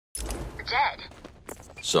dead.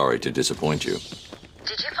 Sorry to disappoint you.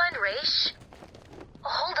 Did you find Raish?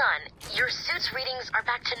 Hold on. Your suit's readings are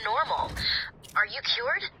back to normal. Are you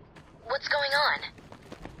cured? What's going on?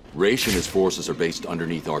 Raish and his forces are based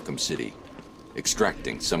underneath Arkham City,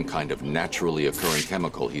 extracting some kind of naturally occurring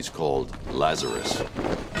chemical he's called Lazarus.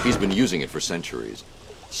 He's been using it for centuries,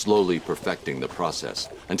 slowly perfecting the process,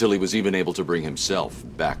 until he was even able to bring himself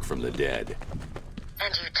back from the dead.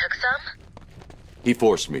 And you took some? He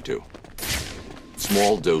forced me to.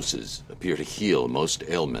 Small doses appear to heal most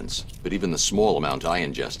ailments, but even the small amount I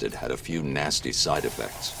ingested had a few nasty side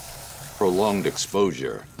effects. Prolonged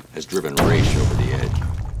exposure has driven Raish over the edge.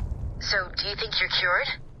 So, do you think you're cured?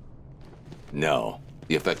 No,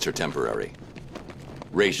 the effects are temporary.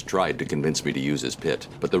 Raish tried to convince me to use his pit,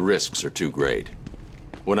 but the risks are too great.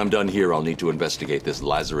 When I'm done here, I'll need to investigate this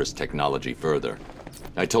Lazarus technology further.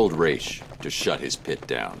 I told Raish to shut his pit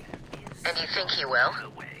down. And you think he will?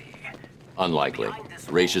 Unlikely.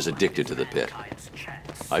 Raish is addicted to the pit.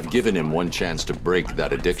 I've given him one chance to break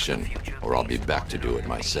that addiction, or I'll be back to do it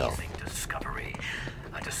myself.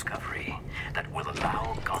 A discovery that will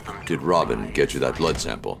allow Gotham. Did Robin get you that blood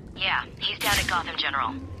sample? Yeah, he's down at Gotham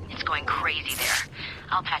General. It's going crazy there.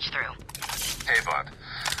 I'll patch through. Hey, Bud.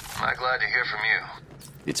 I'm glad to hear from you.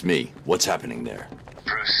 It's me. What's happening there?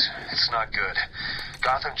 Bruce, it's not good.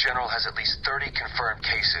 Gotham General has at least 30 confirmed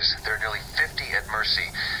cases. There are nearly 50 at Mercy,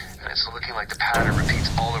 and it's looking like the pattern repeats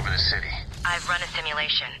all over the city. I've run a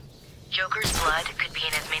simulation. Joker's blood could be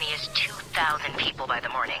in as many as 2,000 people by the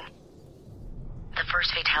morning. The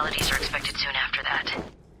first fatalities are expected soon after that.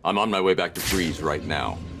 I'm on my way back to Freeze right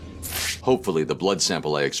now. Hopefully the blood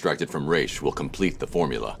sample I extracted from Raish will complete the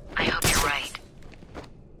formula. I hope you're right.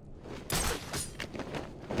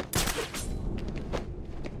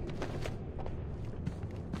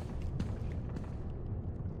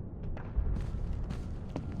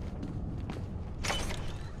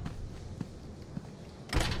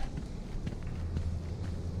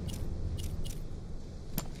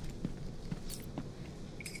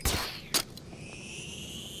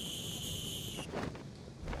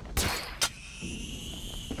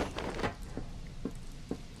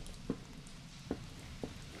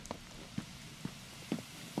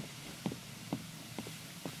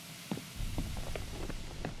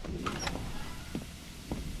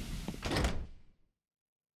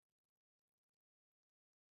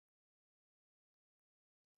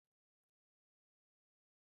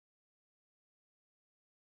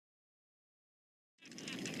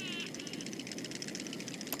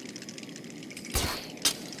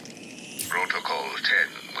 Protocol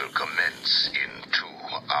 10 will commence in 2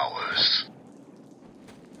 hours.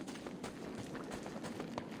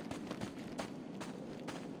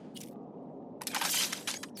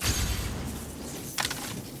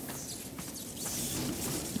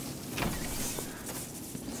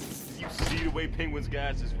 You see the way Penguin's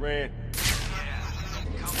guys just ran? Yeah,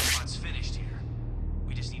 the Counterpart's finished here.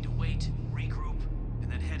 We just need to wait, regroup, and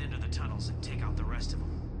then head into the tunnels and take out the rest of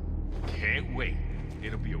them. Can't wait.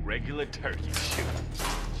 It'll be a regular turkey shoot.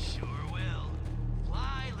 Sure will.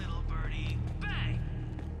 Fly, little birdie. Bang!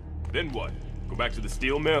 Then what? Go back to the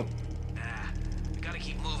steel mill? Nah, we gotta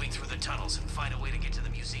keep moving through the tunnels and find a way to get to the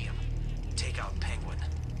museum. Take out Penguin.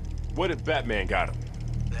 What if Batman got him?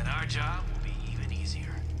 Then our job will be even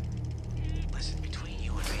easier. Listen, between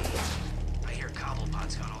you and me, I hear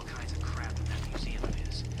Cobblepot's got all kinds of crap in that museum of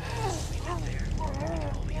his. We live there, it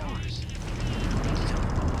can all be ours. I need to tell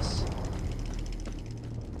the boss.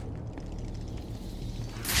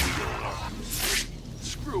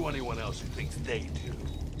 Screw anyone else who thinks they do.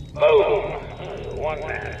 Boom! One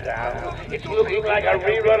man down. It's looking like a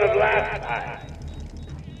rerun of last time.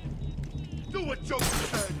 Do what Joker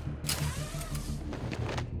said!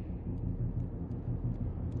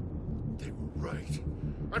 They were right.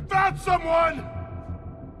 I found someone!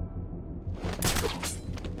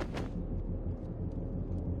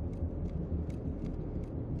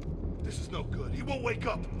 This is no good. He won't wake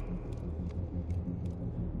up.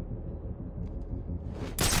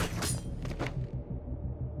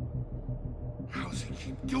 How does he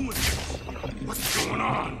keep doing this? What's going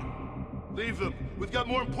on? Leave them. We've got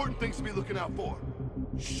more important things to be looking out for.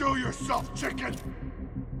 Show yourself, chicken!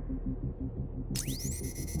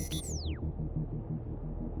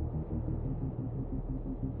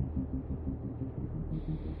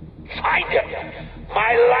 Find him!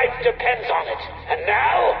 My life depends on it. And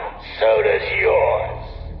now, so does yours.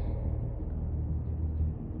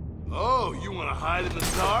 Oh, you want to hide in the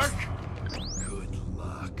dark? Good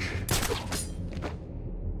luck.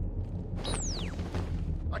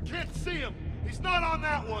 I can't see him. He's not on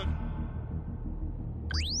that one.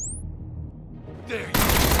 There you go.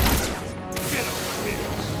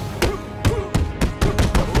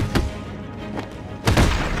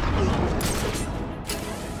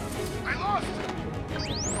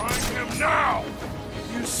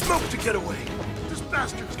 get away. This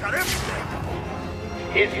bastard's got everything.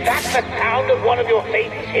 Is that the sound of one of your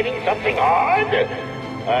faces hitting something hard?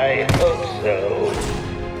 I hope so.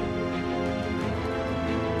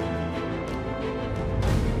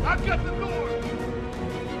 I've got the door.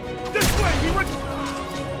 This way, he went.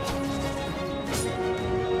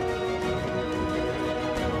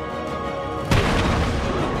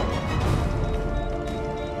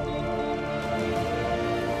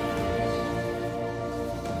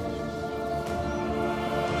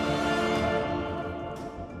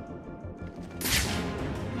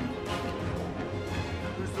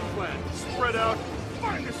 Spread out.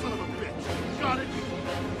 Find this son of a bitch. Got it?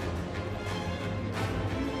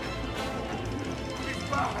 He's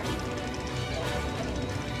back.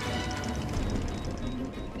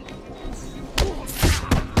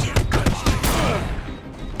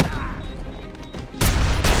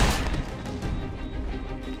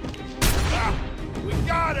 We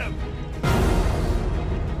got him.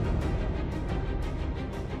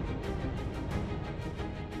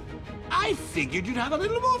 I figured you'd have a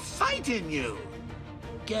little more fight in you.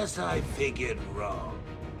 Guess I figured wrong.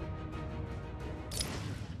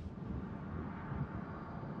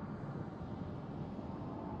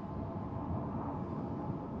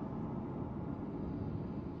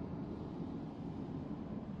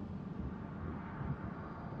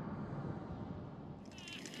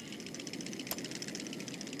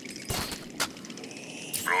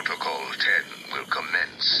 Protocol 10 will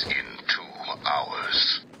commence in 2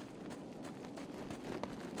 hours.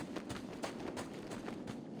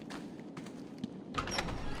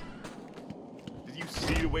 Did you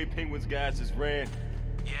see the way Penguin's guys just ran?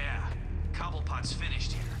 Yeah, Cobblepot's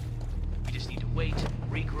finished here. We just need to wait,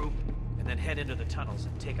 regroup, and then head into the tunnels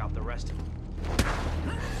and take out the rest of them.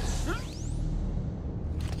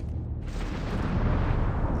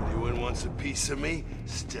 Anyone wants a piece of me?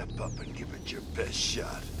 Step up and give it your best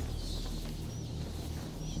shot.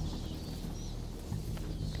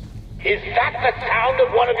 Is that the sound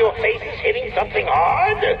of one of your faces hitting something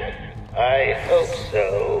hard? I hope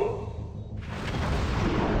so.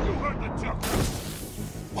 You heard the Joker.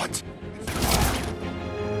 What?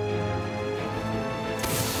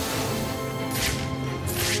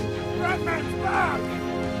 Batman's back!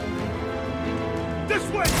 This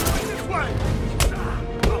way! This way!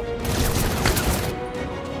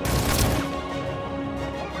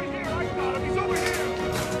 Over here! I got him! He's over here!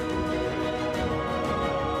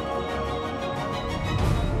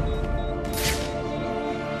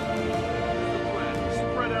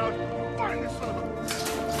 Spread out! Find this son of a...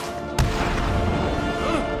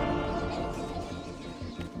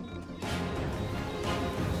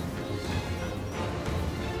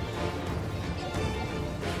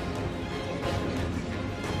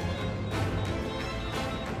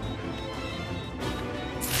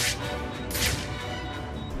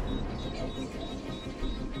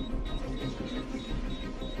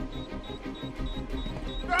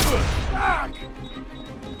 Back!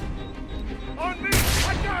 On me!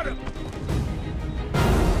 I got him!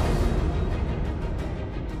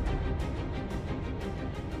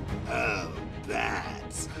 Oh,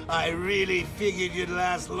 bats. I really figured you'd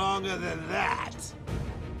last longer than that.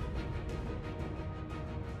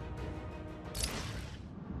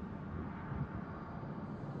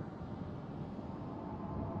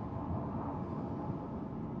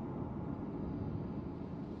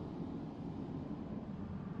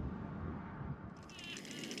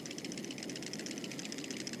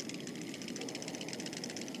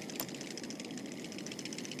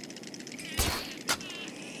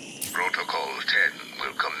 Protocol 10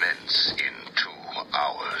 will commence in 2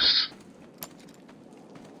 hours.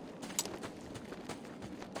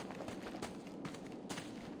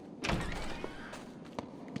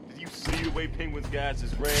 Did you see the way Penguin's guys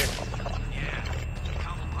just ran? Yeah,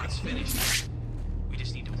 Cobblepot's finished. We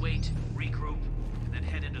just need to wait, regroup, and then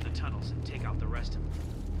head into the tunnels and take out the rest of them.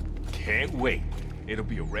 Can't wait. It'll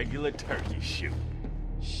be a regular turkey shoot.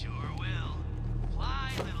 Sure will.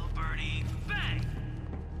 Fly, little birdie. Bang!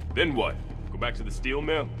 Then what? Go back to the steel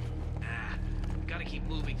mill? Nah, gotta keep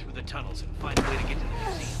moving through the tunnels and find a way to get to the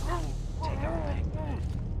museum. Take out Penguin.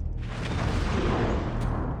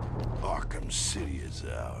 Arkham City is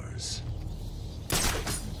ours.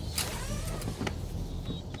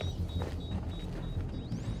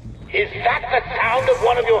 Is that the sound of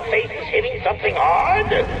one of your faces hitting something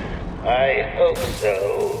hard? I hope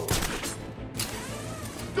so.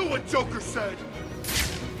 Do what Joker said!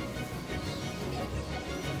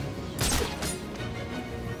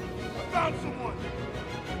 I found someone!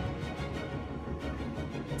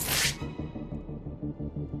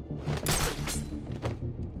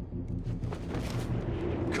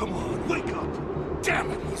 Come on.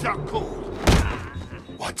 cold.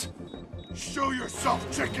 What? Show yourself,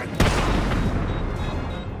 chicken!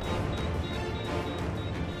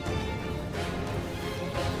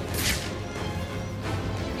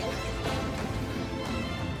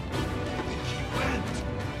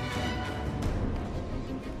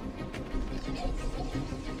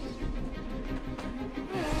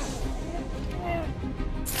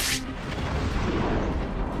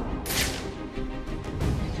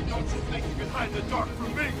 In the dark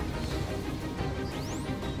from me!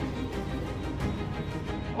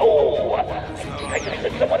 Oh, I think I just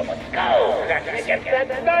heard someone skull cracking against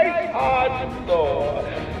that nice hard floor.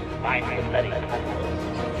 Mind the bloody puzzle.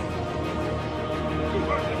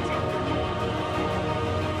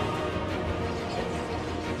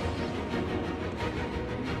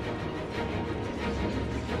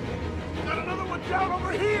 Got another one down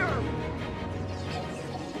over here!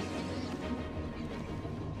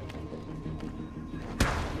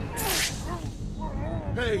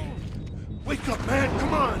 Hey, wake up, man!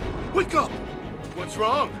 Come on! Wake up! What's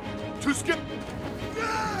wrong? Too scared?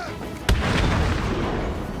 Ah!